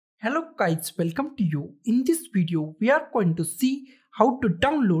Hello guys, welcome to you. In this video, we are going to see how to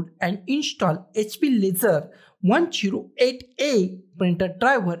download and install HP Laser 108A printer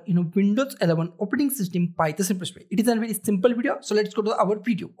driver in a Windows 11 operating system by the simplest way. It is a very simple video, so let's go to our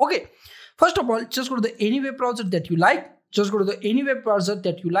video. Okay, first of all, just go to the any web browser that you like. Just go to the any web browser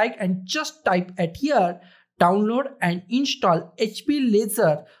that you like and just type at here download and install HP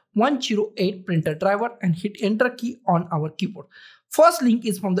Laser 108 printer driver and hit enter key on our keyboard. First link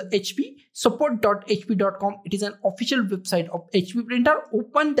is from the HP support.hp.com. It is an official website of HP printer.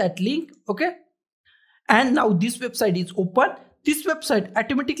 Open that link, okay? And now this website is open. This website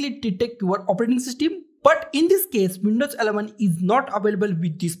automatically detects your operating system. But in this case, Windows 11 is not available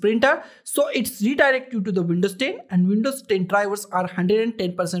with this printer. So it's redirect you to the Windows 10 and Windows 10 drivers are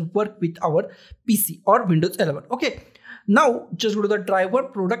 110% work with our PC or Windows 11, okay? Now just go to the driver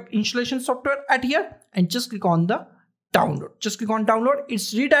product installation software at here and just click on the download. Just click on download.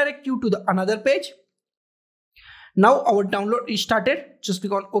 It's redirect you to the another page. Now our download is started. Just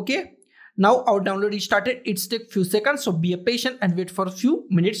click on OK. Now our download is started. It's take few seconds, so be patient and wait for a few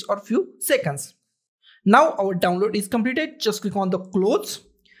minutes or few seconds. Now our download is completed. Just click on the close.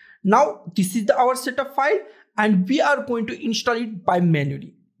 Now this is our setup file and we are going to install it by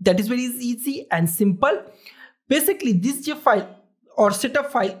manually. That is very easy and simple. Basically this zip file or setup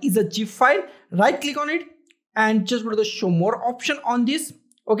file is a zip file. Right click on it and just go to the show more option on this.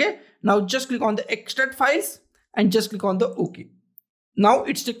 Okay, now just click on the extract files and just click on the OK. Now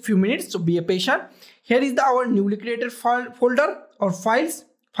it's take few minutes, so be patient. Here is our newly created folder or files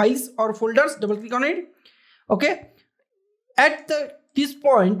or folders. Double click on it. Okay, at this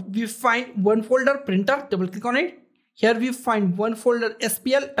point we find one folder printer. Double click on it. Here we find one folder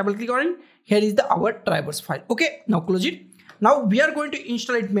SPL. Double click on it. Here is our drivers file. Okay, now close it. Now we are going to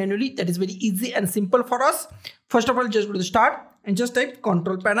install it manually. That is very easy and simple for us. First of all, just go to the start and just type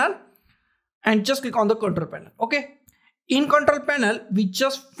control panel and just click on the control panel. Okay. In control panel, we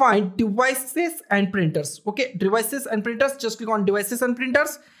just find devices and printers. Okay. Devices and printers. Just click on devices and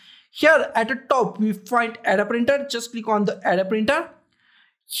printers. Here at the top, we find add a printer. Just click on the add a printer.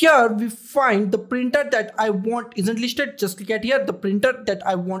 Here we find the printer that I want isn't listed. Just click at here. The printer that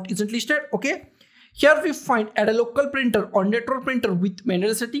I want isn't listed. Okay. Here we find add a local printer or network printer with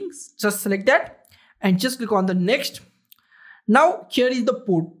manual settings. Just select that and just click on the next. Now here is the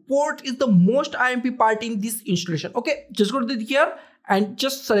port. Port is the most IMP part in this installation. Okay, just go to here and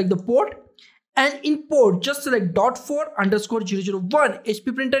just select the port. And in port, just select .4_001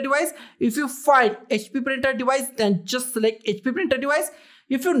 HP printer device. If you find HP printer device, then just select HP printer device.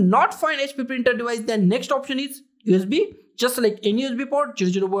 If you not find HP printer device, then next option is USB. Just select any USB port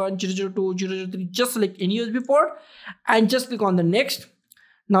 001, 002, 003. Just select any USB port and just click on the next.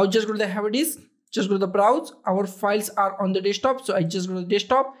 Now just go to the have a disk. Just go to the browse. Our files are on the desktop, so I just go to the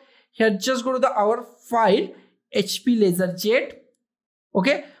desktop. Here just go to the our file HP Laser Jet.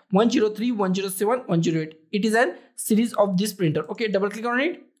 Okay, 103, 107, 108. It is a series of this printer. Okay, double click on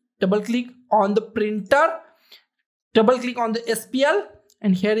it. Double click on the printer. Double click on the SPL,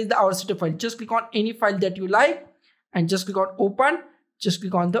 and here is our setup file. Just click on any file that you like. And just click on open, just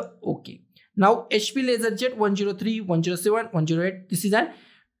click on the OK. Now HP Laser Jet 103, 107, 108. This is an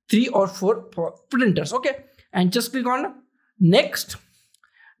 3 or 4 printers. Okay. And just click on next.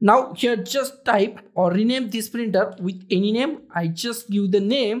 Now here just type or rename this printer with any name. I just give the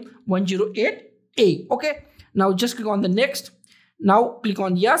name 108A. Okay. Now just click on the next. Now click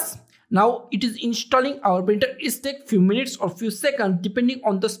on yes. Now it is installing our printer. It takes few minutes or few seconds depending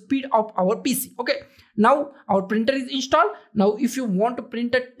on the speed of our PC. Okay. Now our printer is installed. Now if you want to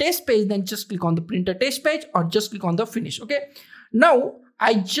print a test page, then just click on the printer test page or just click on the finish. Okay. Now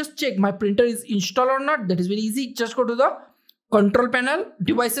I just check my printer is installed or not. That is very easy. Just go to the control panel,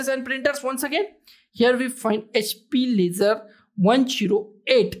 devices and printers once again. Here we find HP Laser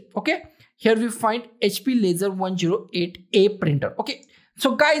 108. Okay. Here we find HP Laser 108A printer. Okay.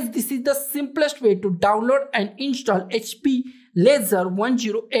 So guys, this is the simplest way to download and install HP Laser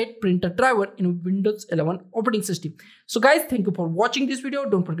 108 printer driver in Windows 11 operating system. So guys, thank you for watching this video.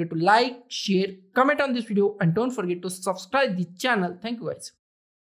 Don't forget to like, share, comment on this video and don't forget to subscribe the channel. Thank you guys.